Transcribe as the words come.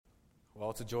Well,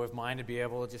 it's a joy of mine to be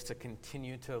able just to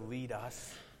continue to lead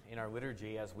us in our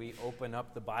liturgy as we open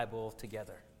up the Bible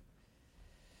together.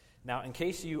 Now, in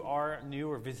case you are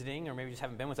new or visiting, or maybe just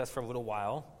haven't been with us for a little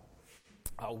while,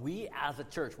 we as a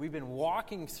church, we've been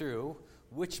walking through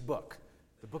which book?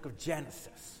 The book of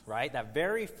Genesis, right? That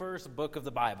very first book of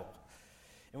the Bible.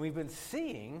 And we've been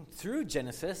seeing through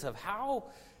Genesis of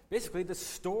how basically the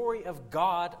story of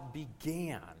God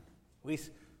began, at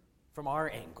least from our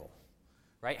angle,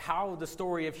 right? How the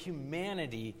story of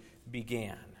humanity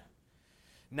began.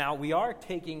 Now, we are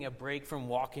taking a break from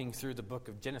walking through the book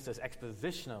of Genesis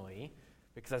expositionally,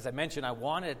 because as I mentioned, I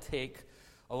want to take,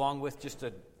 along with just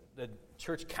the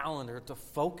church calendar, to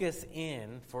focus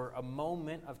in for a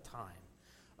moment of time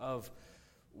of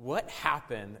what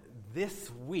happened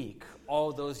this week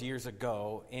all those years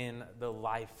ago in the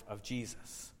life of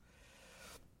Jesus.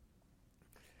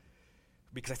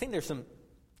 Because I think there's some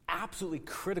absolutely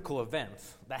critical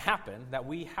events that happen that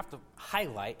we have to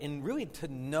highlight and really to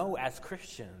know as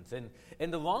Christians.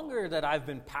 And the longer that I've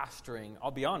been pastoring,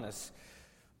 I'll be honest,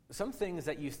 some things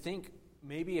that you think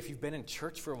maybe if you've been in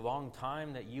church for a long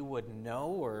time that you would know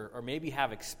or maybe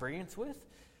have experience with,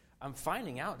 I'm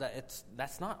finding out that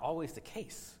that's not always the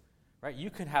case, right?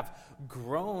 You can have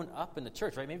grown up in the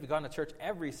church, right? Maybe gone to church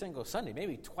every single Sunday,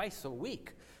 maybe twice a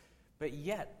week, but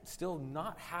yet still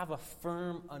not have a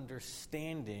firm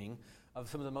understanding of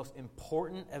some of the most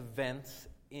important events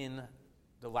in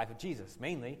the life of Jesus,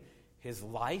 mainly his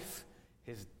life,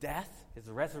 his death, his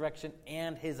resurrection,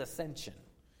 and his ascension.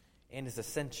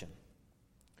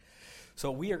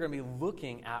 So we are going to be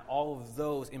looking at all of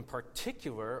those in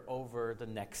particular over the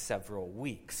next several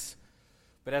weeks.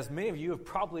 But as many of you have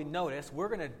probably noticed, we're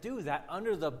going to do that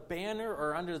under the banner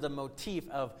or under the motif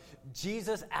of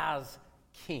Jesus as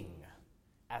King.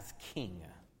 As King.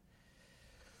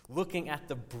 Looking at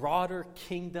the broader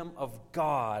kingdom of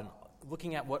God,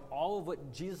 looking at all of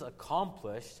what Jesus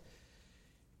accomplished,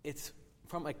 it's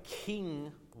from a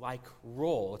king-like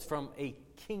role. It's from a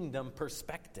kingdom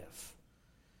perspective.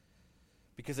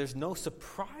 Because there's no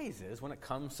surprises when it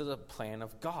comes to the plan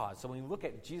of God. So when we look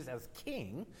at Jesus as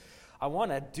King, I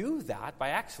want to do that by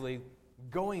actually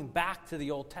going back to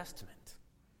the Old Testament.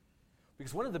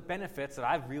 Because one of the benefits that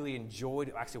I've really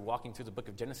enjoyed actually walking through the book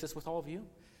of Genesis with all of you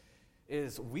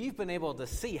is we've been able to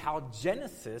see how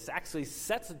Genesis actually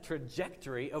sets a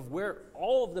trajectory of where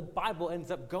all of the Bible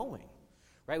ends up going.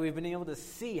 Right? We've been able to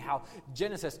see how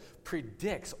Genesis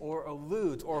predicts or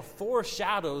alludes or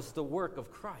foreshadows the work of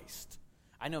Christ.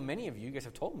 I know many of you guys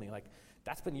have told me,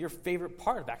 that's been your favorite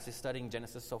part of actually studying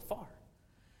Genesis so far.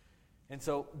 And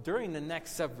so during the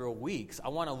next several weeks, I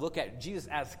want to look at Jesus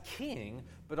as King,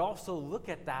 but also look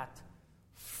at that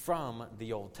from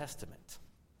the Old Testament.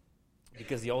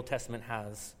 Because the Old Testament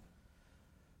has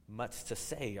much to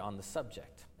say on the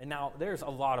subject. And now there's a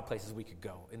lot of places we could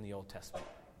go in the Old Testament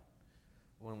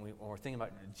when we're thinking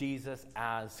about Jesus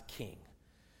as King.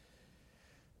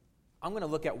 I'm going to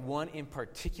look at one in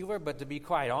particular, but to be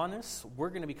quite honest, we're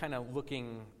going to be kind of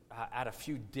looking at a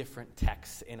few different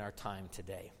texts in our time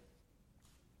today.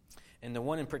 And the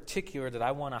one in particular that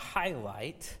I want to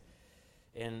highlight,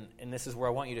 and this is where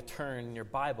I want you to turn in your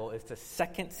Bible, is to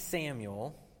 2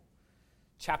 Samuel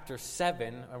chapter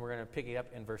 7, and we're going to pick it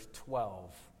up in verse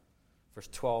 12. Verse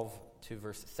 12 to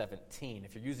verse 17.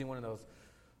 If you're using one of those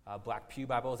Black Pew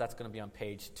Bibles, that's going to be on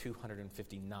page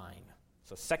 259.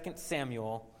 So 2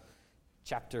 Samuel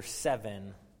chapter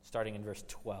 7, starting in verse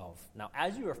 12. Now,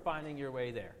 as you are finding your way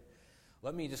there,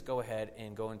 let me just go ahead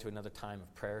and go into another time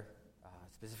of prayer.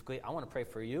 Specifically, I want to pray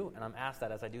for you, and I'm asked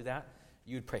that as I do that,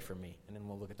 you'd pray for me, and then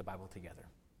we'll look at the Bible together.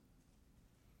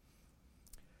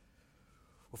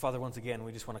 Well, Father, once again,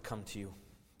 we just want to come to you,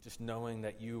 just knowing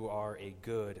that you are a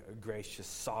good, a gracious,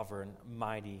 sovereign,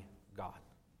 mighty God.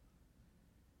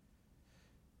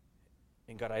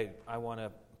 And God, I want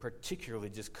to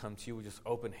particularly just come to you with just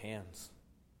open hands.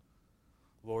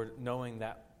 Lord, knowing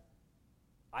that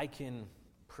I can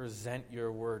present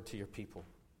your word to your people.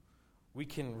 We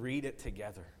can read it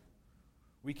together.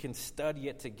 We can study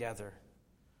it together.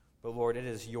 But Lord, it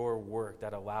is your work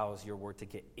that allows your word to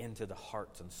get into the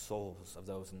hearts and souls of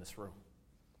those in this room.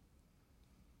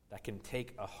 That can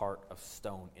take a heart of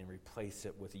stone and replace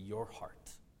it with your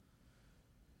heart.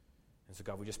 And so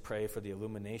God, we just pray for the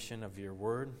illumination of your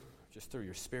word, just through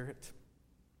your Spirit,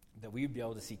 that we would be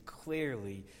able to see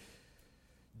clearly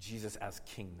Jesus as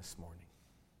King this morning.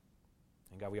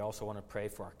 And God, we also want to pray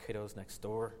for our kiddos next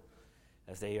door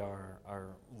as they are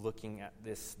looking at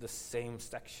the same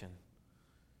section,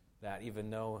 that even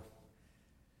though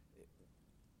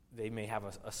they may have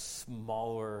a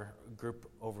smaller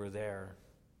group over there,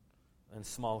 and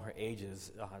smaller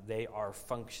ages, they are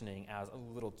functioning as a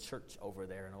little church over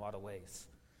there in a lot of ways.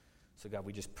 So God,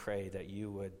 we just pray that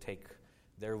you would take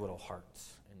their little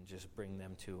hearts and just bring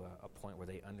them to a point where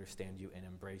they understand you and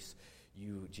embrace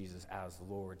you, Jesus, as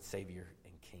Lord, Savior,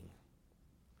 and King.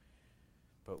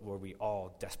 But Lord, we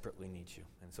all desperately need you.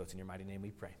 And so it's in your mighty name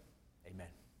we pray. Amen.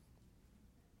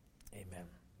 Amen.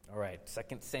 All right,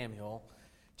 2 Samuel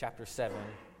chapter 7,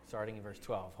 starting in verse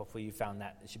 12. Hopefully you found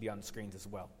that. It should be on the screens as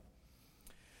well.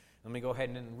 Let me go ahead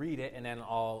and read it, and then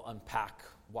I'll unpack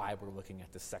why we're looking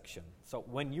at this section. So,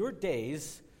 when your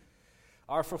days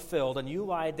are fulfilled and you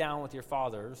lie down with your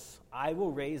fathers, I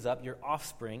will raise up your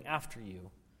offspring after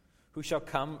you, who shall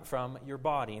come from your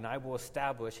body, and I will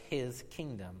establish his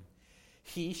kingdom.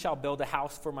 He shall build a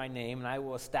house for my name, and I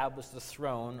will establish the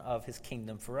throne of his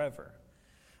kingdom forever.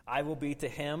 I will be to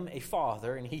him a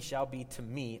father, and he shall be to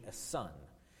me a son.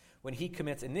 When he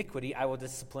commits iniquity, I will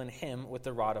discipline him with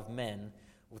the rod of men,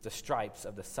 with the stripes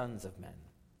of the sons of men.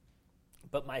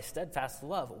 But my steadfast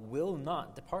love will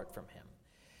not depart from him,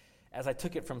 as I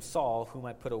took it from Saul, whom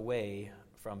I put away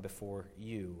from before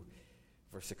you.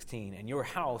 Verse 16, and your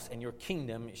house and your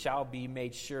kingdom shall be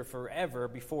made sure forever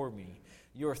before me.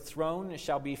 Your throne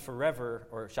shall be forever,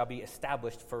 or shall be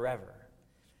established forever.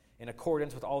 In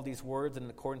accordance with all these words and in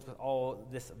accordance with all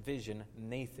this vision,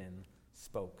 Nathan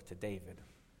spoke to David.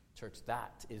 Church,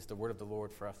 that is the word of the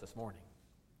Lord for us this morning.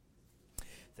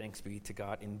 Thanks be to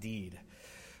God indeed.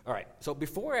 All right, so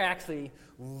before I actually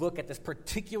look at this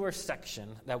particular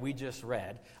section that we just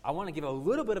read, I want to give a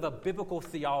little bit of a biblical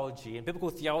theology. And biblical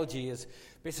theology is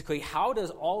basically, how does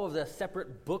all of the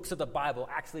separate books of the Bible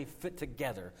actually fit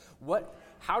together?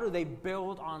 How do they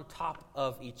build on top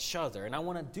of each other? And I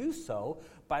want to do so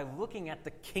by looking at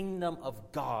the kingdom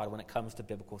of God when it comes to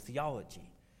biblical theology.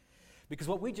 Because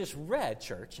what we just read,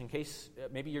 church, in case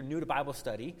maybe you're new to Bible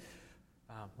study,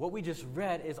 what we just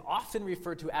read is often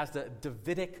referred to as the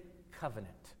Davidic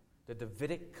covenant. The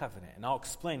Davidic covenant. And I'll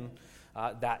explain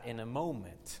that in a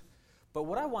moment. But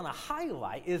what I want to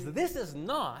highlight is this is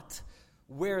not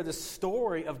where the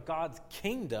story of God's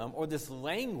kingdom or this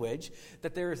language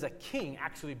that there is a king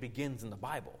actually begins in the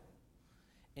Bible.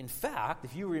 In fact,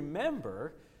 if you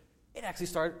remember, it actually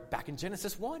started back in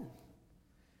Genesis 1.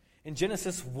 In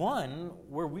Genesis 1,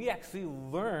 where we actually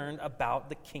learned about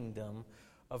the kingdom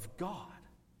of God.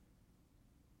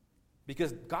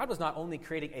 Because God was not only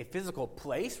creating a physical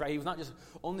place, right? He was not just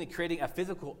only creating a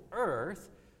physical earth,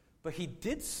 but he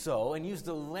did so and used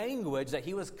the language that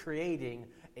he was creating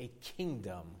a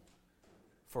kingdom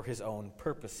for his own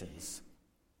purposes.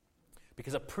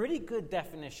 Because a pretty good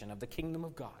definition of the kingdom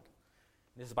of God,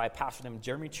 this is by a pastor named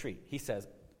Jeremy Treat, he says,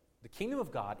 the kingdom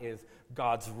of God is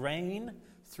God's reign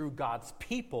through God's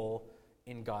people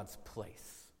in God's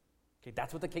place. Okay,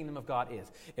 that's what the kingdom of God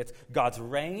is. It's God's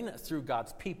reign through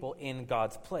God's people in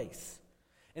God's place.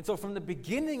 And so from the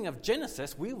beginning of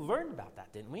Genesis, we learned about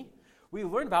that, didn't we? We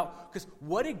learned about, because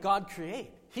what did God create?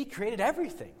 He created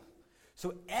everything.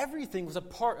 So everything was a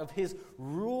part of his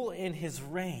rule and his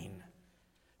reign.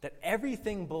 That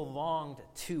everything belonged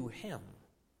to him.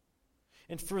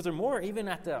 And furthermore, even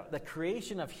at the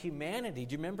creation of humanity,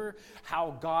 do you remember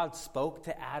how God spoke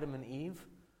to Adam and Eve?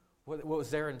 What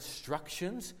was their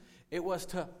instructions? It was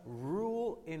to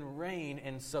rule and reign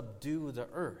and subdue the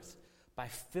earth by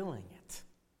filling it,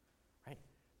 right?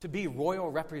 To be royal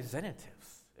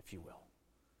representatives, if you will.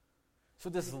 So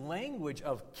this language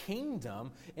of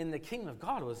kingdom in the kingdom of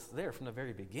God was there from the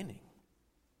very beginning.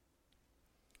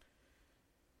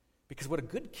 Because what a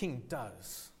good king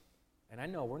does, and I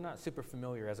know we're not super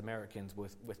familiar as Americans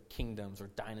with kingdoms or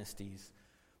dynasties,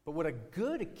 but what a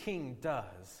good king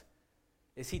does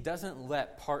is he doesn't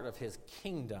let part of his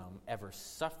kingdom ever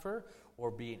suffer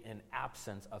or be in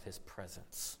absence of his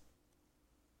presence.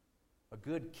 A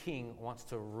good king wants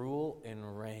to rule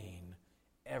and reign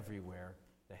everywhere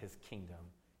that his kingdom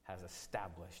has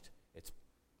established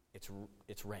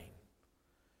its reign.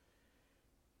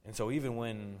 And so even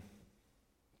when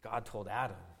God told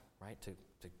Adam, right, to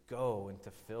go and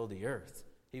to fill the earth,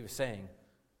 he was saying,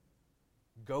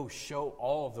 go show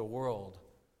all of the world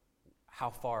how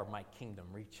far my kingdom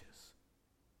reaches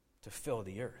to fill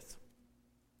the earth.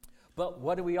 But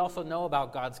what do we also know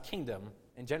about God's kingdom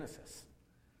in Genesis?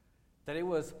 That it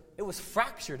was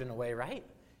fractured in a way, right?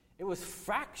 It was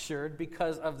fractured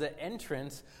because of the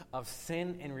entrance of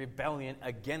sin and rebellion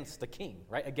against the king,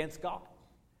 right? Against God.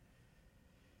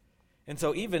 And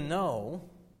so even though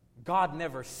God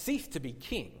never ceased to be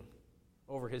king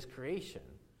over his creation,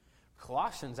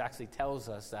 Colossians actually tells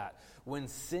us that when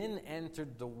sin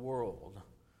entered the world,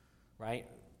 right,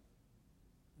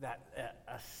 that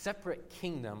a separate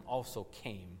kingdom also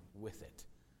came with it,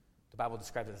 The Bible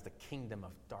describes it as the kingdom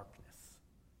of darkness.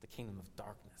 The kingdom of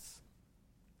darkness.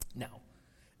 Now,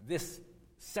 this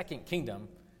second kingdom,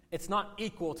 it's not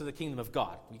equal to the kingdom of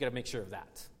God. You got to make sure of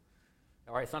that.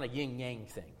 All right, it's not a yin-yang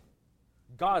thing.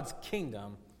 God's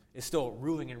kingdom is still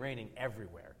ruling and reigning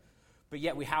everywhere. But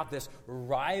yet we have this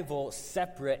rival,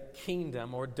 separate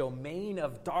kingdom or domain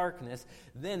of darkness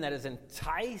then that is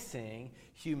enticing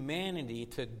humanity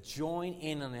to join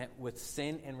in on it with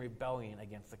sin and rebellion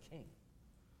against the king.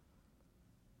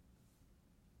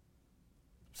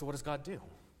 So what does God do?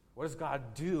 What does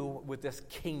God do with this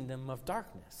kingdom of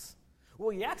darkness? Well,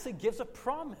 he actually gives a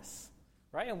promise,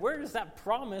 right? And where does that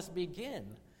promise begin?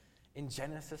 In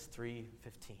Genesis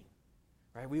 3:15,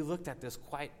 right? We looked at this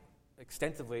quite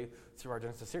extensively through our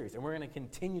Genesis series, and we're going to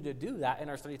continue to do that in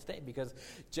our study today because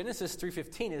Genesis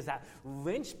 3:15 is that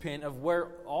linchpin of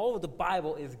where all of the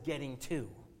Bible is getting to.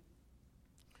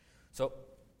 So,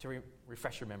 to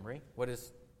refresh your memory, what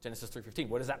is Genesis 3:15?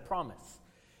 What is that promise?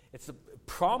 It's a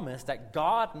promise that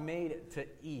God made to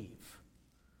Eve,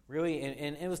 really,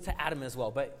 and it was to Adam as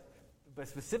well, but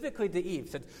specifically to Eve.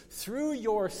 Said, through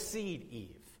your seed,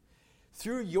 Eve,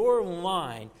 through your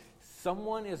line,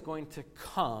 someone is going to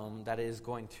come that is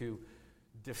going to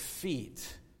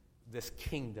defeat this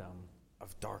kingdom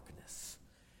of darkness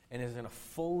and is going to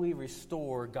fully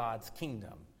restore God's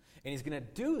kingdom. And he's going to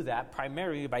do that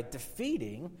primarily by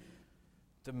defeating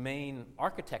the main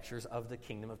architectures of the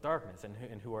kingdom of darkness.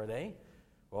 And who are they?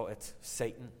 Well, it's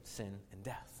Satan, sin, and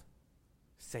death.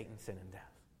 Satan, sin, and death.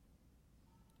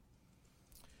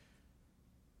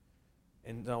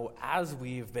 And though as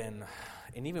we've been,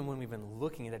 and even when we've been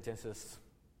looking at that Genesis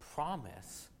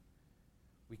promise,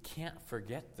 we can't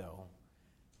forget, though,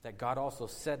 that God also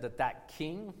said that that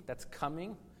king that's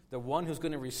coming, the one who's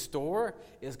going to restore,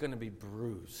 is going to be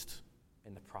bruised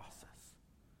in the process.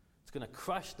 It's going to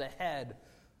crush the head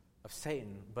of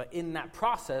Satan, but in that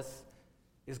process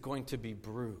is going to be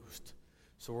bruised.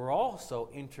 So we're also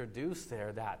introduced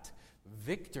there that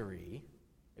victory,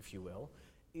 if you will,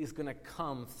 is going to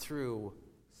come through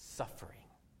suffering.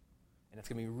 And it's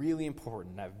going to be really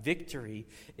important that victory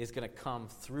is going to come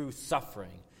through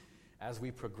suffering as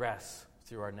we progress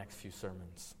through our next few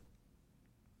sermons.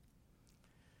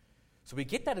 So we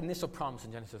get that initial promise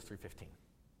in Genesis 3:15.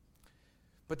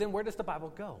 But then where does the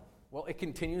Bible go? Well, it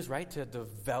continues, right, to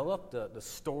develop the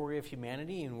story of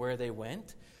humanity and where they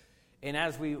went. And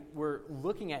as we were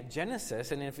looking at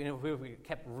Genesis, and if we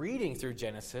kept reading through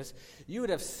Genesis, you would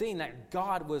have seen that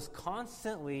God was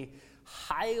constantly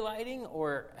highlighting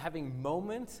or having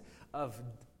moments of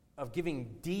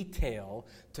giving detail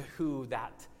to who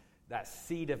that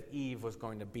seed of Eve was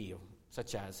going to be,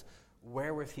 such as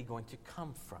where was he going to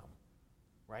come from,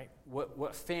 right?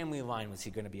 What family line was he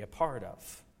going to be a part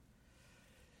of?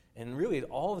 And really,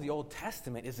 all of the Old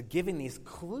Testament is giving these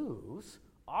clues,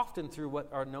 often through what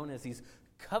are known as these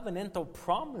covenantal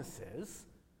promises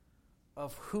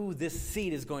of who this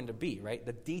seed is going to be, right?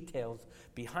 The details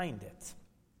behind it.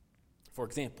 For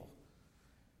example,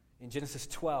 in Genesis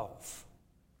 12,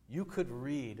 you could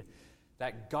read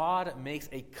that God makes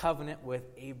a covenant with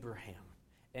Abraham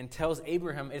and tells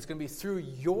Abraham it's going to be through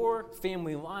your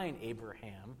family line,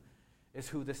 Abraham, is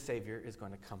who the Savior is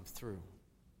going to come through.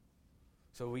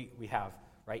 So we have,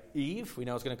 right, Eve, we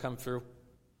know it's going to come through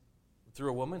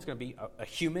a woman. It's going to be a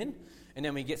human. And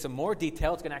then we get some more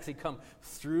detail. It's going to actually come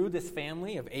through this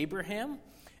family of Abraham.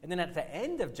 And then at the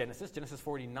end of Genesis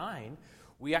 49,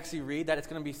 we actually read that it's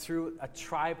going to be through a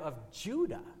tribe of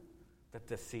Judah that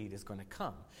the seed is going to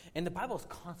come. And the Bible is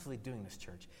constantly doing this,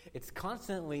 church. It's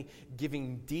constantly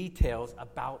giving details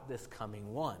about this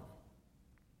coming one.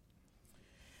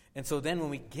 And so then when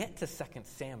we get to 2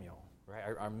 Samuel, right,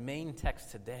 our main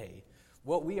text today,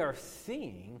 what we are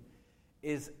seeing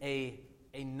is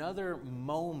another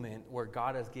moment where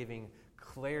God is giving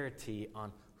clarity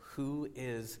on who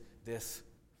is this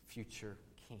future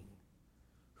king.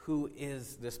 Who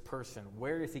is this person?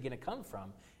 Where is he going to come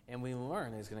from? And we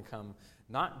learn he's going to come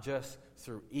not just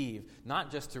through Eve,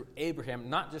 not just through Abraham,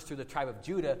 not just through the tribe of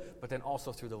Judah, but then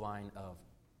also through the line of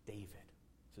David.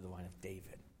 Through the line of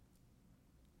David.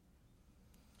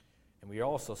 And we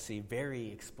also see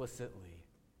very explicitly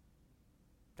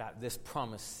that this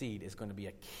promised seed is going to be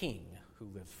a king who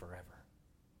lives forever.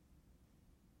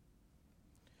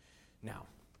 Now,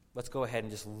 let's go ahead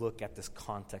and just look at this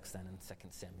context then in 2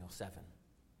 Samuel 7.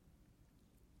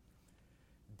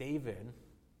 David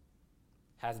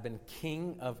has been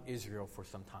king of Israel for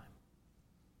some time.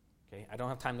 Okay, I don't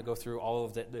have time to go through all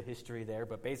of the history there,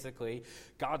 but basically,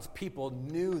 God's people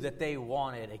knew that they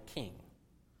wanted a king.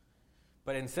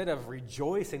 But instead of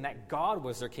rejoicing that God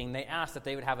was their king, they asked that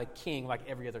they would have a king like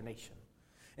every other nation.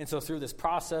 And so through this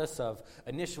process of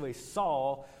initially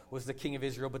Saul was the king of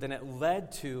Israel, but then it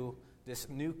led to this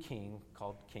new king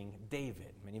called King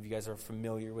David. Many of you guys are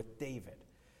familiar with David.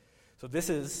 So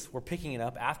we're picking it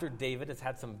up after David has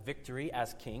had some victory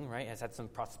as king, right? Has had some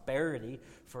prosperity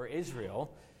for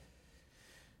Israel.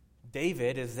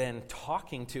 David is then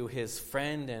talking to his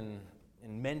friend and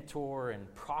mentor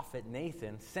and prophet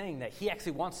Nathan, saying that he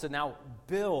actually wants to now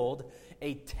build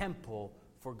a temple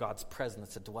for God's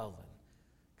presence to dwell in.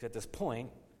 Because at this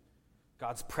point,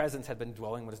 God's presence had been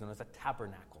dwelling what is known as a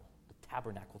tabernacle, the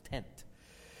tabernacle tent.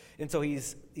 And so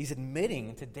he's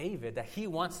admitting to David that he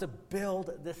wants to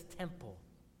build this temple.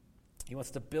 He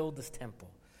wants to build this temple.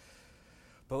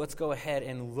 But let's go ahead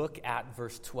and look at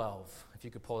verse 12. If you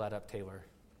could pull that up, Taylor.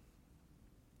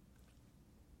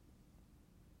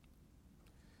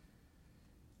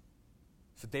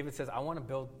 So David says, I want to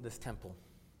build this temple.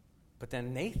 But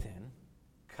then Nathan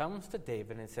comes to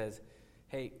David and says,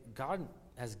 hey, God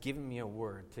has given me a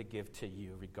word to give to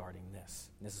you regarding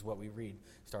this. And this is what we read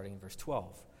starting in verse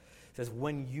 12. It says,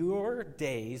 when your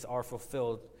days are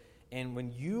fulfilled and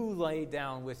when you lay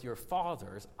down with your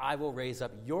fathers, I will raise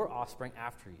up your offspring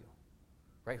after you,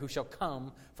 right? Who shall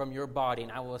come from your body,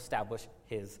 and I will establish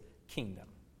his kingdom.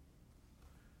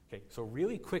 Okay, so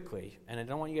really quickly, and I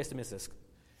don't want you guys to miss this,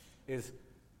 is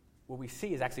what we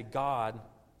see is actually God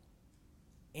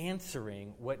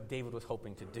answering what David was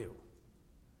hoping to do.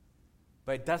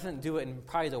 But it doesn't do it in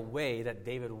probably the way that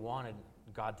David wanted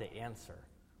God to answer.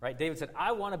 Right? David said,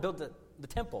 I want to build the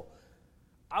temple.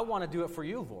 I want to do it for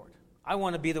you, Lord. I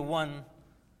want to be the one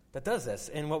that does this.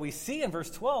 And what we see in verse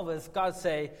 12 is God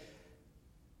say,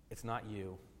 it's not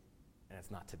you, and it's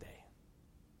not today.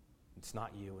 It's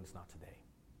not you, and it's not today.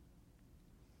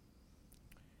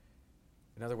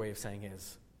 Another way of saying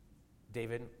is,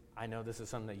 David, I know this is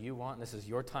something that you want, and this is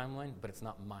your timeline, but it's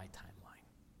not my timeline.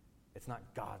 It's not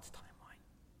God's timeline.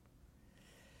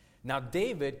 Now,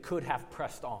 David could have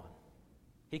pressed on.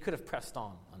 He could have pressed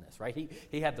on this, right?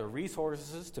 He had the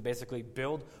resources to basically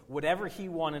build whatever he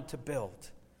wanted to build.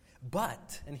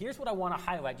 But, and here's what I want to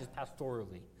highlight just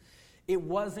pastorally, it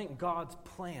wasn't God's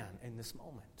plan in this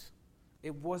moment.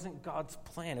 It wasn't God's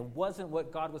plan. It wasn't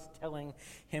what God was telling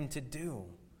him to do.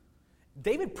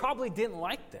 David probably didn't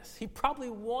like this. He probably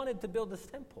wanted to build this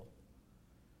temple.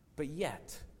 But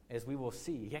yet, as we will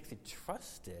see, he actually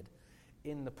trusted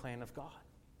in the plan of God.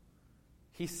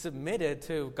 He submitted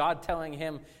to God telling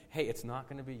him, hey, it's not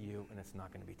going to be you and it's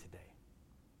not going to be today.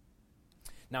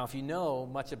 Now, if you know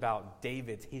much about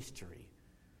David's history,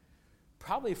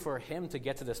 probably for him to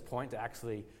get to this point to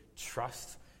actually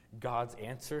trust God's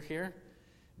answer here,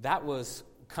 that was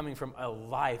coming from a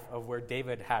life of where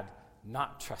David had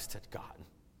not trusted God.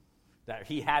 That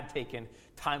he had taken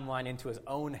timeline into his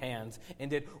own hands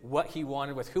and did what he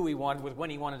wanted with who he wanted with when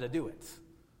he wanted to do it.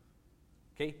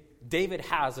 Okay? David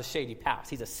has a shady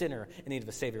past. He's a sinner in need of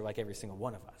a Savior like every single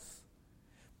one of us.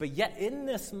 But yet in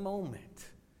this moment,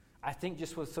 I think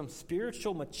just with some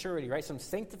spiritual maturity, right, some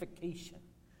sanctification,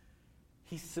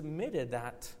 he submitted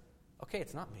that, okay,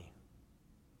 it's not me.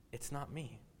 It's not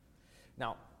me.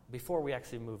 Now, before we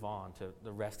actually move on to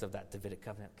the rest of that Davidic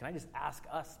covenant, can I just ask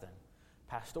us then,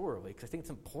 pastorally, because I think it's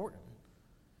important.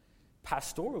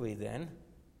 Pastorally then,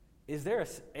 is there an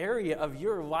area of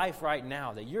your life right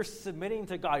now that you're submitting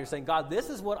to God? You're saying, God, this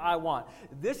is what I want.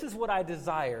 This is what I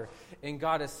desire. And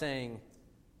God is saying,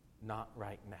 not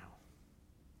right now.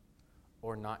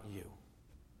 Or not you.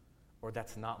 Or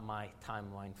that's not my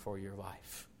timeline for your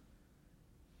life.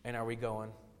 And are we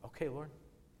going, okay, Lord,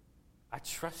 I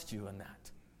trust you in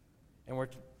that.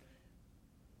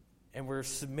 And we're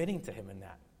submitting to him in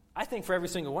that. I think for every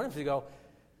single one of you go,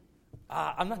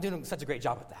 I'm not doing such a great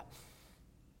job at that.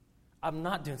 I'm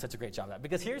not doing such a great job at that.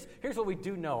 Because here's what we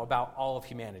do know about all of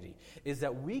humanity, is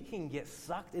that we can get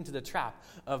sucked into the trap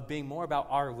of being more about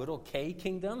our little K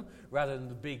kingdom rather than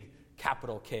the big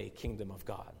capital K kingdom of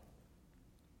God.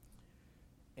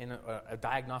 And a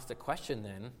diagnostic question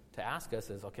then to ask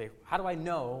us is, okay, how do I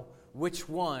know which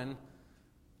one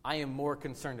I am more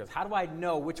concerned with? How do I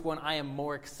know which one I am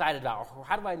more excited about? Or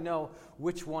how do I know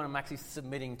which one I'm actually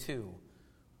submitting to?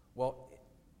 Well,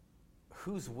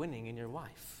 who's winning in your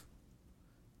life?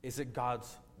 Is it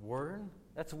God's word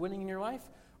that's winning in your life?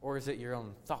 Or is it your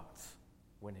own thoughts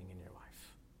winning in your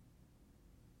life?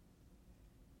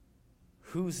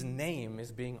 Whose name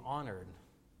is being honored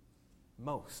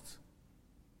most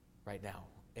right now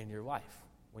in your life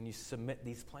when you submit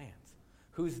these plans?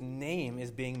 Whose name is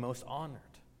being most honored?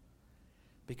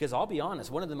 Because I'll be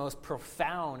honest, one of the most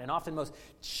profound and often most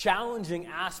challenging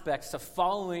aspects of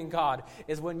following God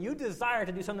is when you desire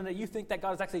to do something that you think that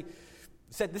God has actually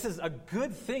said this is a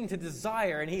good thing to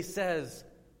desire, and he says,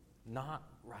 not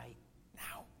right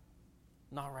now.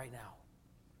 Not right now.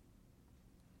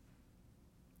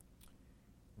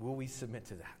 Will we submit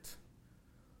to that?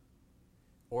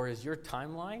 Or is your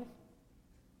timeline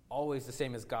always the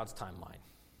same as God's timeline?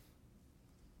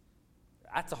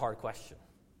 That's a hard question.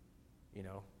 You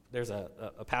know, there's a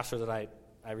pastor that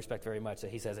I respect very much that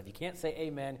he says, if you can't say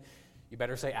amen, you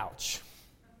better say ouch.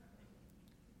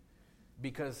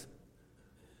 Because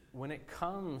when it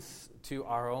comes to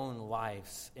our own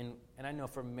lives, and I know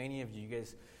for many of you, you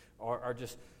guys are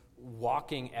just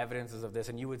walking evidences of this,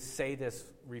 and you would say this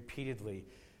repeatedly.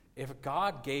 If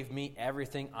God gave me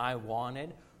everything I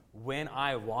wanted when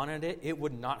I wanted it, it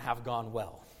would not have gone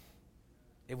well.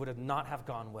 It would have not have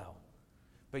gone well.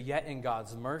 But yet in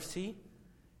God's mercy,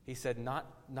 he said, not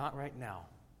right now.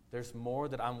 There's more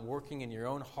that I'm working in your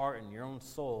own heart and your own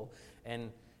soul.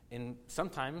 And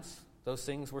sometimes those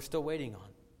things we're still waiting on.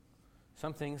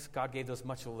 Some things God gave us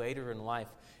much later in life,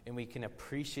 and we can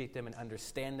appreciate them and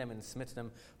understand them and submit to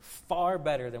them far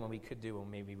better than what we could do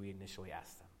when maybe we initially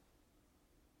asked them.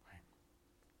 Right?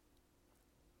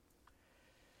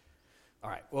 All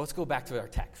right, well, let's go back to our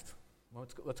text.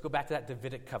 Let's go back to that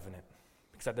Davidic covenant.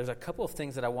 Because there's a couple of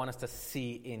things that I want us to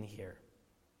see in here.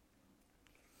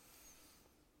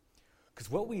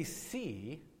 Because what we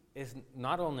see is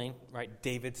not only, right,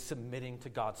 David submitting to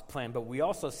God's plan, but we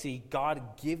also see God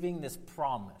giving this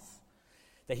promise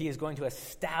that he is going to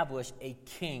establish a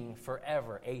king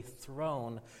forever, a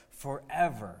throne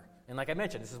forever. And like I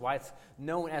mentioned, this is why it's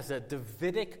known as a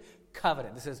Davidic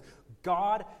covenant. This is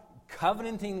God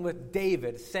covenanting with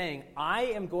David, saying, I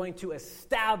am going to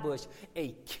establish a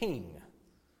king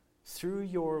through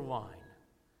your line.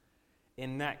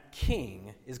 And that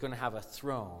king is going to have a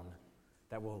throne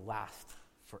that will last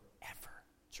forever,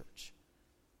 church.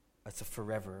 It's a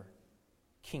forever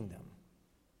kingdom.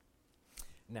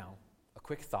 Now, a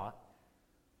quick thought.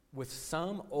 With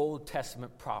some Old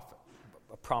Testament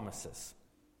promises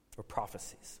or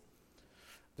prophecies,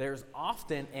 there's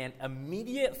often an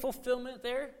immediate fulfillment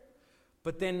there,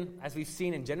 but then, as we've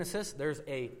seen in Genesis, there's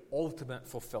a ultimate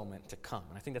fulfillment to come.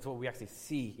 And I think that's what we actually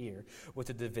see here with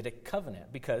the Davidic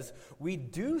covenant, because we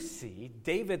do see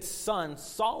David's son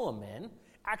Solomon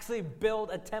actually build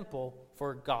a temple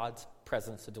for God's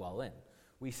presence to dwell in.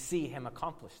 We see him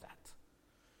accomplish that.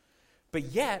 But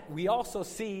yet, we also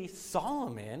see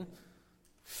Solomon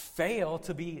fail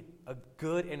to be a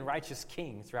good and righteous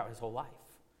king throughout his whole life.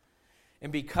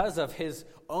 And because of his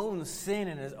own sin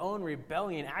and his own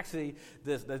rebellion, actually,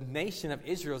 the nation of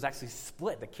Israel is actually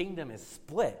split. The kingdom is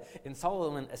split. And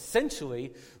Solomon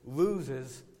essentially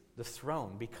loses the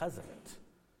throne because of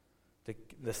it.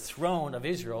 The throne of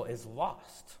Israel is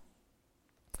lost.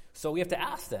 So we have to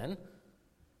ask then,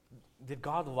 did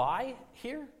God lie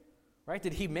here? Right?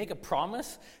 Did he make a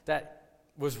promise that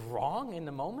was wrong in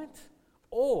the moment?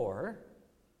 Or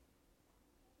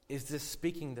is this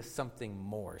speaking to something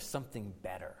more, something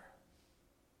better?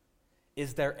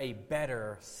 Is there a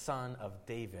better son of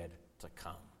David to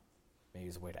come? Maybe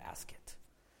is a way to ask it.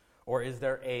 Or is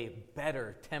there a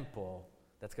better temple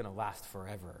that's going to last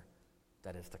forever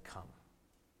that is to come?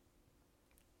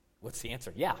 What's the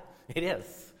answer? Yeah, it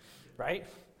is. Right?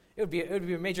 It would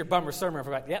be a major bummer sermon if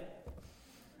we're like, yep,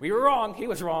 we were wrong, he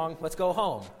was wrong, let's go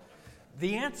home.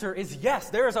 The answer is yes,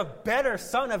 there is a better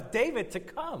son of David to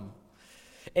come.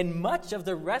 And much of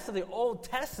the rest of the Old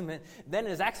Testament then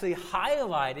is actually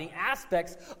highlighting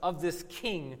aspects of this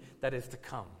king that is to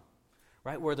come,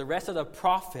 right? Where the rest of the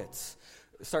prophets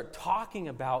start talking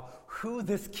about who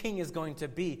this king is going to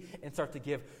be and start to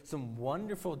give some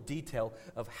wonderful detail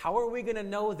of how are we going to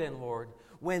know then, Lord,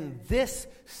 when this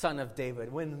son of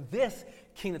David, when this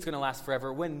king that's going to last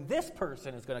forever, when this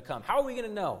person is going to come. How are we going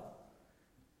to know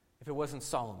if it wasn't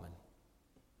Solomon?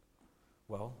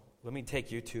 Well, let me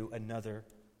take you to another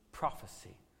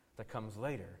prophecy that comes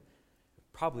later.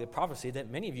 Probably a prophecy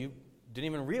that many of you didn't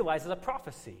even realize is a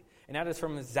prophecy. And that is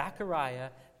from Zechariah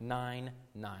 9:9.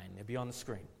 It'll be on the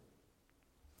screen.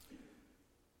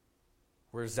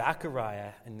 Where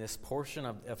Zechariah, in this portion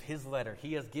of his letter,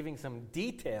 he is giving some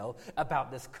detail about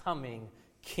this coming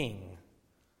king.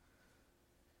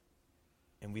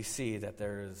 And we see that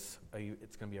it's going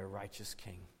to be a righteous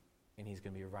king. And he's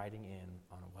going to be riding in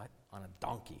on a what? On a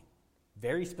donkey.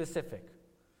 Very specific.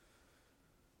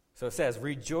 So it says,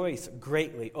 rejoice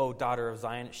greatly, O daughter of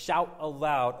Zion. Shout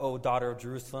aloud, O daughter of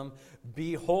Jerusalem.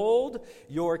 Behold,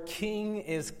 your king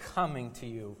is coming to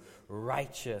you,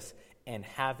 righteous and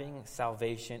having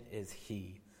salvation is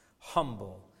he,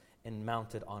 humble and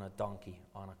mounted on a donkey,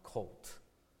 on a colt,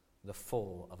 the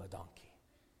foal of a donkey.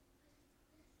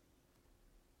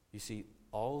 You see,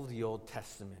 all of the Old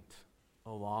Testament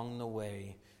along the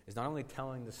way is not only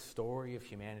telling the story of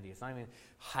humanity, it's not even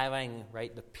highlighting,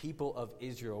 right, the people of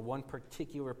Israel, one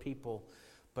particular people,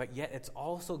 but yet it's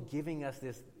also giving us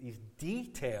these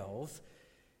details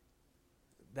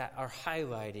that are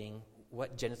highlighting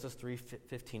what Genesis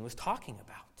 3:15 was talking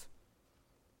about.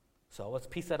 So let's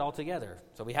piece that all together.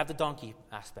 So we have the donkey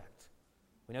aspect.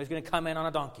 We know he's going to come in on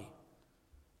a donkey,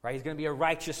 right? He's going to be a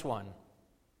righteous one.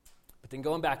 But then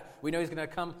going back, we know he's going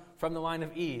to come from the line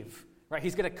of Eve, right?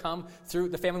 He's going to come through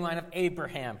the family line of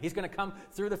Abraham. He's going to come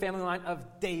through the family line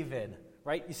of David,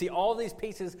 right? You see all these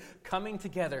pieces coming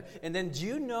together. And then do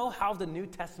you know how the New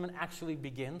Testament actually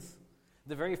begins?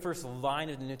 The very first line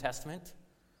of the New Testament?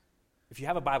 If you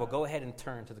have a Bible, go ahead and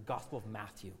turn to the Gospel of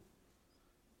Matthew.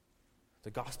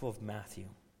 The Gospel of Matthew.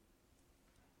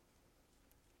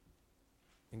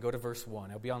 And go to verse 1.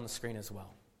 It'll be on the screen as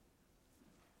well.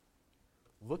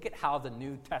 Look at how the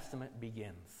New Testament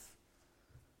begins.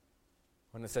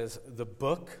 When it says, the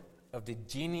book of the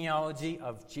genealogy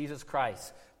of Jesus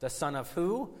Christ, the son of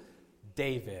who?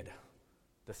 David,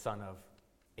 the son of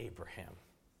Abraham.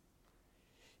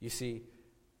 You see,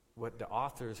 what the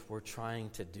authors were trying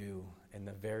to do in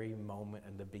the very moment,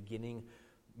 in the beginning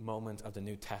moment of the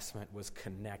New Testament, was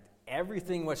connect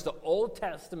everything which the Old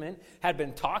Testament had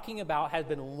been talking about, had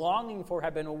been longing for,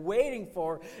 had been waiting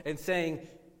for, and saying,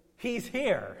 he's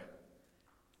here,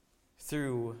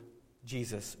 through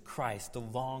Jesus Christ. The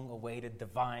long-awaited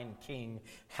divine King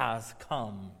has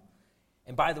come.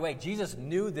 And by the way, Jesus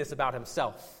knew this about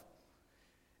himself.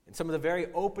 And some of the very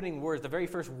opening words, the very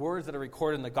first words that are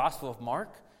recorded in the Gospel of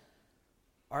Mark,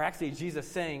 are actually Jesus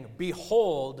saying,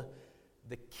 behold,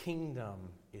 the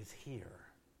kingdom is here.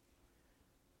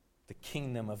 The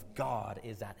kingdom of God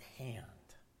is at hand.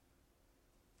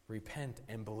 Repent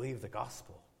and believe the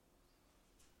gospel.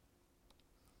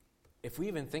 If we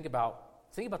even think about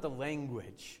the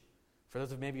language, for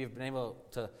those who maybe have been able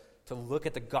to look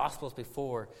at the Gospels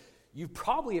before, you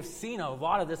probably have seen a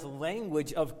lot of this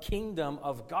language of kingdom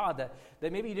of God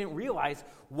that maybe you didn't realize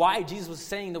why Jesus was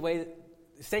saying it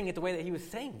the way that he was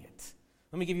saying it.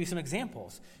 Let me give you some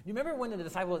examples. You remember when the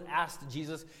disciples asked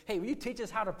Jesus, hey, will you teach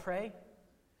us how to pray?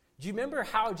 Do you remember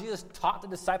how Jesus taught the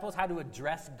disciples how to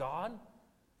address God?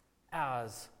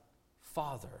 As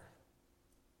Father.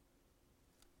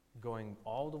 Going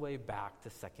all the way back to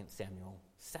 2 Samuel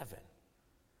 7.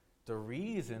 The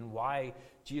reason why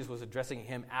Jesus was addressing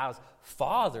him as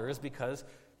Father is because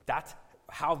that's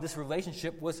how this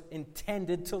relationship was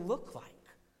intended to look like.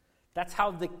 That's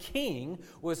how the king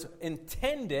was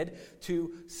intended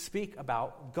to speak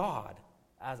about God,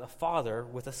 as a father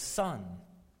with a son.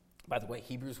 By the way,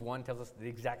 Hebrews 1 tells us the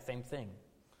exact same thing.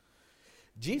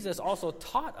 Jesus also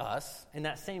taught us in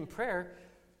that same prayer,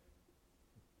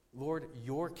 Lord,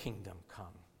 your kingdom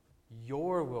come.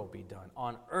 Your will be done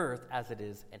on earth as it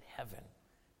is in heaven.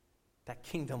 That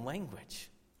kingdom language.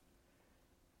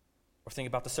 Or think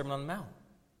about the Sermon on the Mount.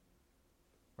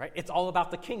 Right? It's all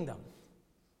about the kingdom.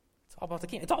 It's all about the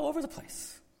kingdom. It's all over the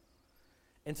place.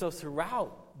 And so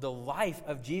throughout the life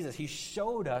of Jesus, he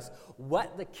showed us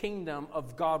what the kingdom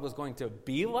of God was going to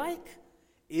be like,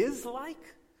 is like,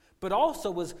 but also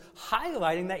was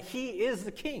highlighting that he is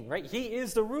the king, right? He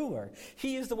is the ruler.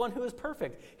 He is the one who is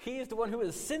perfect. He is the one who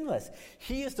is sinless.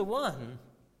 He is the one,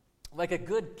 like a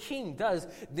good king does,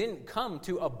 didn't come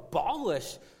to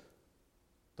abolish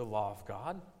the law of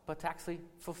God, but to actually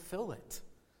fulfill it.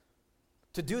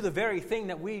 To do the very thing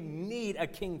that we need a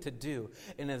king to do,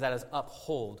 and that is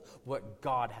uphold what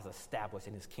God has established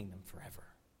in his kingdom forever.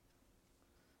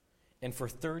 And for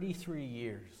 33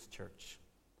 years, church,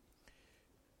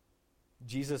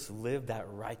 Jesus lived that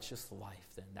righteous life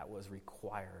then that was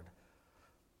required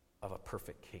of a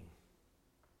perfect king.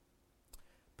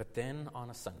 But then on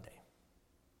a Sunday,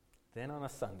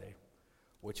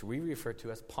 which we refer to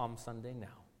as Palm Sunday now,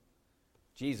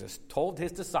 Jesus told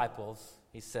his disciples,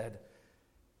 he said,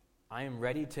 I am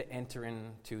ready to enter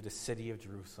into the city of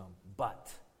Jerusalem, but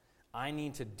I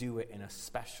need to do it in a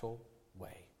special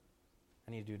way.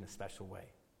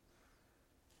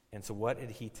 And so what did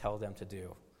he tell them to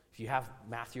do? If you have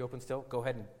Matthew open still, go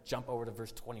ahead and jump over to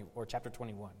verse 20 or chapter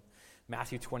 21.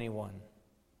 Matthew 21.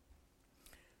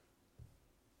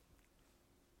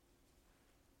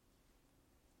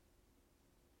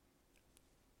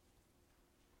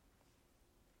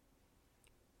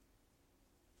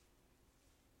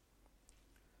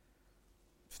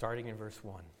 Starting in verse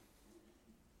 1.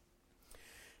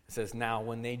 It says, Now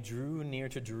when they drew near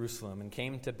to Jerusalem and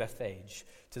came to Bethphage,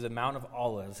 to the Mount of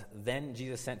Olives, then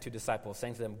Jesus sent 2 disciples,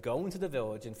 saying to them, Go into the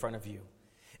village in front of you,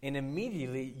 and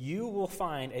immediately you will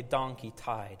find a donkey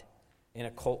tied and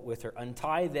a colt with her.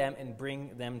 Untie them and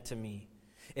bring them to me.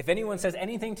 If anyone says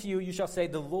anything to you, you shall say,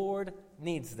 the Lord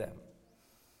needs them.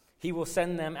 He will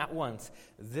send them at once.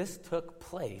 This took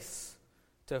place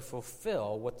to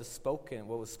fulfill what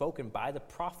was spoken by the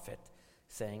prophet,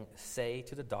 saying, say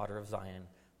to the daughter of Zion,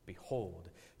 behold,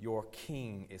 your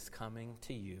king is coming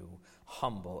to you,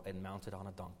 humble and mounted on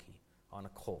a donkey, on a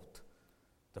colt,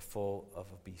 the foal of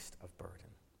a beast of burden.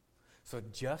 So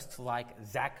just like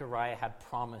Zechariah had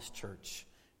promised, church,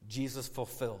 Jesus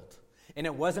fulfilled. And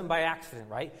it wasn't by accident,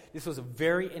 right? This was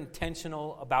very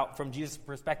intentional from Jesus'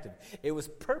 perspective. It was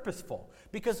purposeful.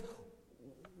 Because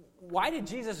why did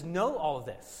Jesus know all of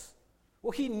this?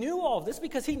 Well, he knew all of this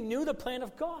because he knew the plan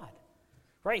of God,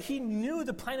 right? He knew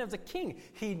the plan of the king.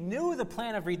 He knew the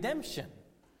plan of redemption.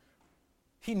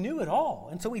 He knew it all.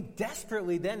 And so we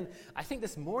desperately then, I think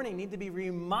this morning, need to be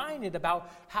reminded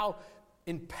about how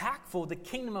impactful the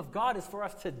kingdom of God is for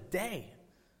us today.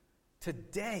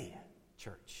 Today,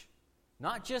 church.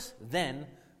 Not just then,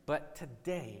 but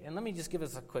today. And let me just give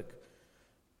us a quick,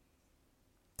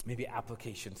 maybe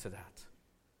application to that.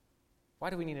 Why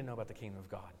do we need to know about the kingdom of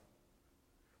God?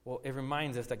 Well, it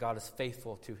reminds us that God is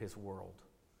faithful to his world.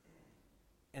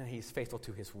 And he's faithful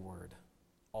to his word,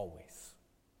 always.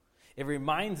 It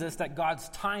reminds us that God's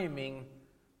timing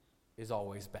is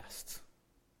always best.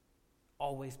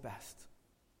 Always best.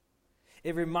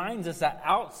 It reminds us that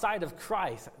outside of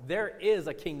Christ, there is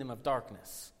a kingdom of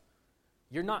darkness.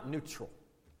 You're not neutral,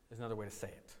 is another way to say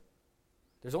it.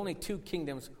 There's only two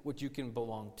kingdoms which you can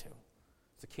belong to.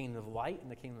 It's the kingdom of light and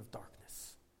the kingdom of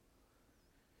darkness.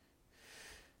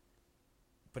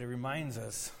 But it reminds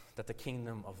us that the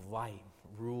kingdom of light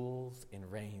rules and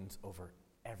reigns over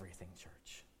everything,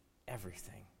 church.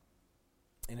 Everything.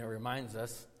 And it reminds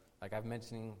us, like I've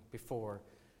mentioned before,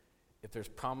 if there's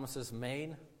promises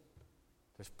made,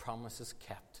 there's promises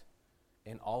kept.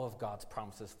 And all of God's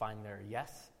promises find their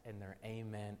yes and their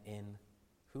amen in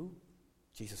who?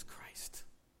 Jesus Christ.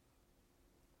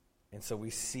 And so we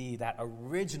see that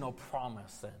original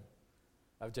promise then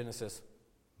of Genesis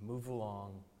move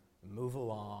along, and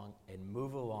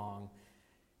move along,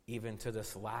 even to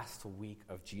this last week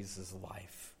of Jesus'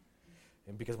 life.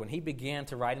 And because when he began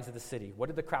to ride into the city, what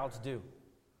did the crowds do?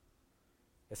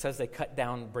 It says they cut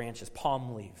down branches,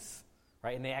 palm leaves,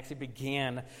 right? And they actually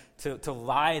began to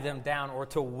lie them down or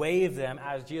to wave them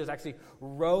as Jesus actually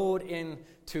rode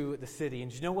into the city. And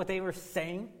do you know what they were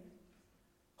saying?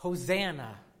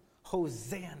 Hosanna,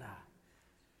 Hosanna.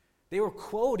 They were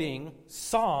quoting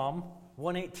Psalm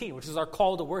 118, which is our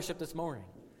call to worship this morning.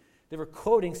 They were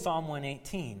quoting Psalm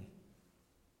 118.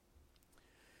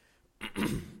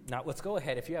 Now, let's go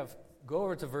ahead. Go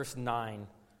over to verse 9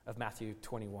 of Matthew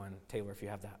 21. Taylor, if you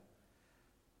have that.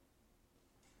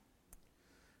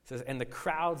 It says, and the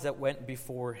crowds that went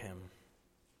before him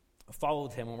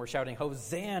followed him and were shouting,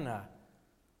 Hosanna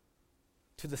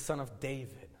to the Son of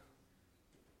David.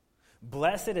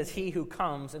 Blessed is he who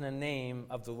comes in the name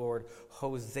of the Lord.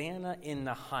 Hosanna in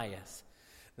the highest.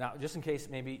 Now, just in case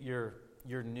maybe you're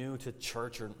new to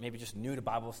church or maybe just new to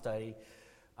Bible study,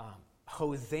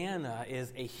 Hosanna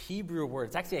is a Hebrew word.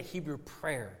 It's actually a Hebrew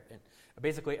prayer.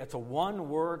 Basically, it's a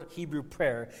one-word Hebrew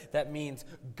prayer that means,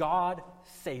 God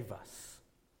save us.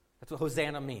 That's what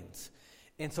Hosanna means.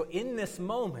 And so in this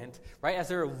moment, right, as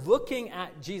they're looking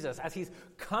at Jesus, as he's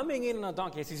coming in on a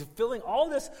donkey, as he's fulfilling all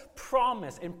this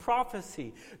promise and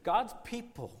prophecy, God's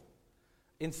people,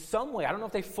 in some way, I don't know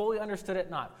if they fully understood it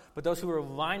or not, but those who were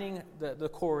lining the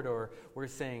corridor were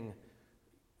saying,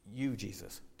 you,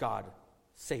 Jesus, God,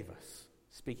 save us,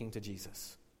 speaking to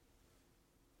Jesus.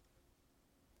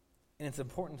 And it's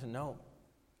important to know,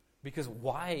 because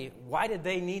why did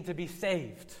they need to be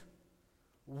saved?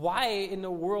 Why in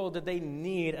the world did they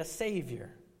need a Savior?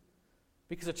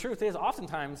 Because the truth is,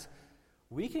 oftentimes,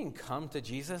 we can come to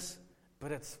Jesus,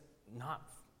 but it's not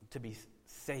to be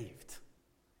saved.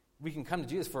 We can come to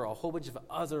Jesus for a whole bunch of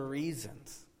other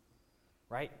reasons,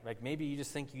 right? Like maybe you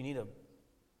just think you need a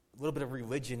little bit of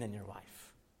religion in your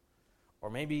life. Or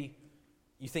maybe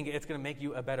you think it's going to make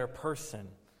you a better person,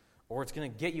 or it's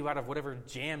going to get you out of whatever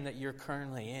jam that you're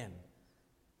currently in.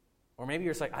 Or maybe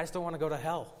you're just like, I just don't want to go to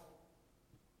hell.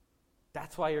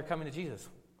 That's why you're coming to Jesus.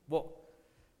 Well,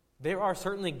 there are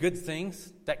certainly good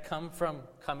things that come from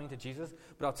coming to Jesus,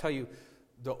 but I'll tell you,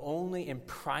 the only and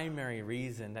primary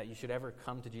reason that you should ever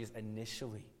come to Jesus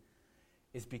initially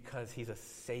is because he's a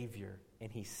Savior,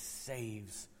 and he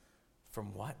saves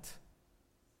from what?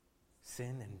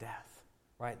 Sin and death,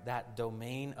 right? That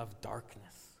domain of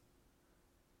darkness.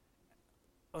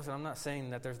 Listen, I'm not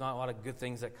saying that there's not a lot of good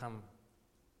things that come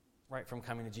right from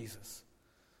coming to Jesus.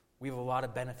 We have a lot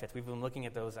of benefits. We've been looking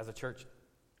at those as a church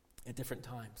at different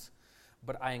times.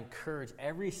 But I encourage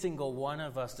every single one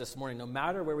of us this morning, no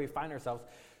matter where we find ourselves,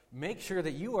 make sure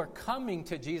that you are coming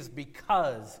to Jesus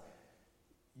because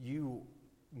you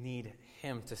need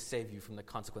him to save you from the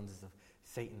consequences of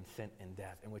Satan, sin, and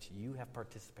death, in which you have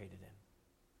participated in.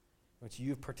 Which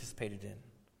you've participated in.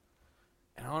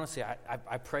 And honestly,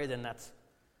 I pray then that's,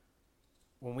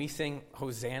 when we sing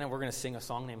Hosanna, we're going to sing a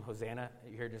song named Hosanna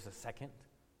here in just a second.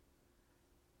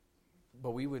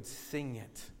 But we would sing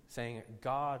it, saying,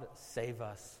 God, save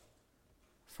us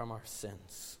from our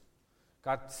sins.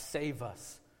 God, save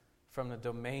us from the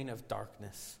domain of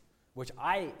darkness, which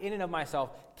I, in and of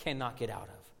myself, cannot get out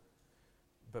of.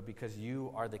 But because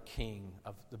you are the king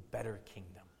of the better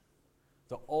kingdom,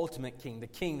 the ultimate king, the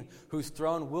king whose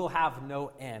throne will have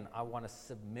no end, I want to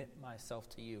submit myself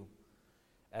to you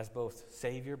as both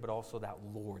Savior, but also that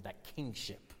Lord, that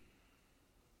kingship.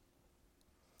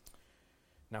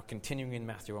 Now, continuing in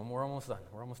Matthew, we're almost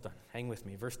done. Hang with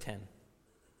me. Verse 10.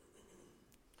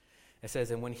 It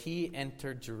says, and when he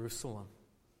entered Jerusalem,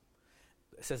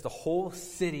 it says the whole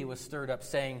city was stirred up,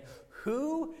 saying,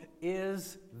 who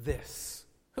is this?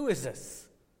 Who is this?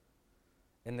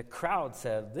 And the crowd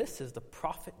said, this is the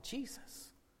prophet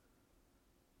Jesus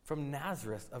from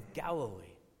Nazareth of Galilee.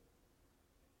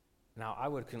 Now, I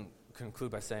would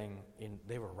conclude by saying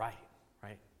they were right?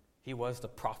 He was the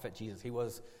prophet Jesus. He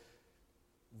was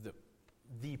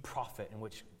the prophet in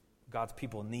which God's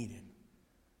people needed.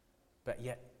 But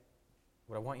yet,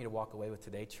 what I want you to walk away with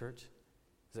today, church,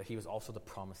 is that he was also the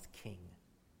promised king.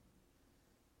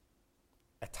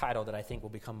 A title that I think will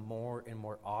become more and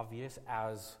more obvious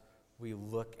as we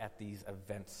look at these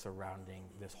events surrounding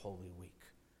this Holy Week,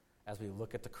 as we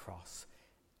look at the cross,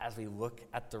 as we look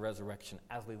at the resurrection,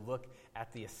 as we look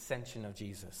at the ascension of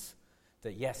Jesus,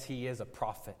 that yes, he is a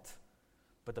prophet,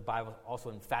 but the Bible is also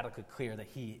emphatically clear that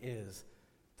he is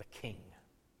the king.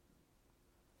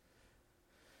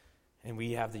 And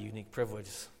we have the unique privilege,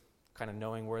 kind of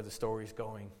knowing where the story is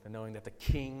going, and knowing that the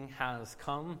king has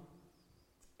come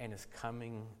and is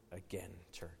coming again,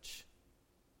 church.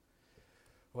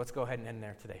 Let's go ahead and end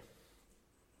there today.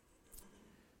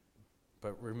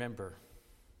 But remember,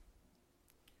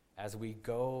 as we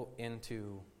go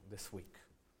into this week,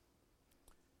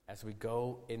 as we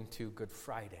go into Good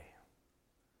Friday,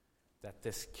 that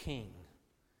this king,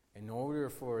 in order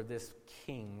for this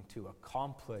king to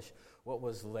accomplish what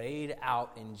was laid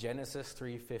out in Genesis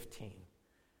 3:15,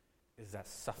 is that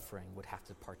suffering would have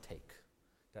to partake.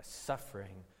 That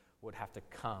suffering would have to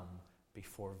come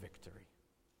before victory.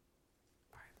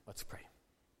 All right, let's pray.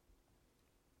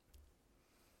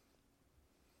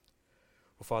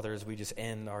 Well, Father, as we just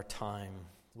end our time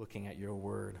looking at your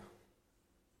word,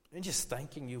 and just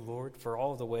thanking you, Lord, for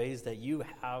all the ways that you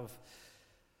have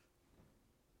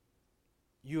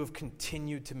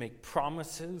continued to make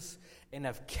promises and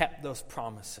have kept those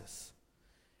promises.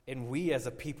 And we as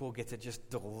a people get to just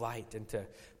delight into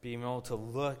being able to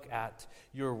look at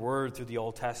your word through the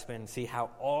Old Testament and see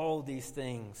how all these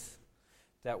things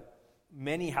that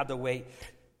many had to wait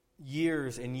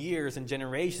years and years and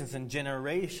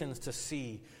generations to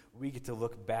see, we get to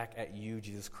look back at you,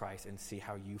 Jesus Christ, and see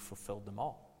how you fulfilled them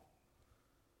all.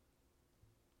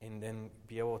 And then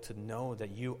be able to know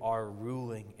that you are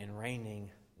ruling and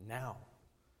reigning now.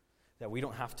 That we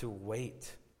don't have to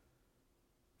wait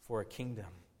for a kingdom.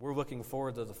 We're looking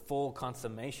forward to the full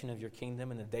consummation of your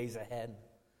kingdom in the days ahead.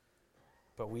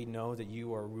 But we know that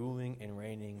you are ruling and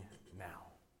reigning now.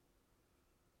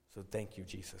 So thank you,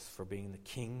 Jesus, for being the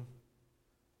King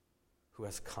who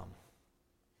has come.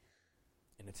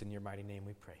 And it's in your mighty name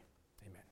we pray. Amen.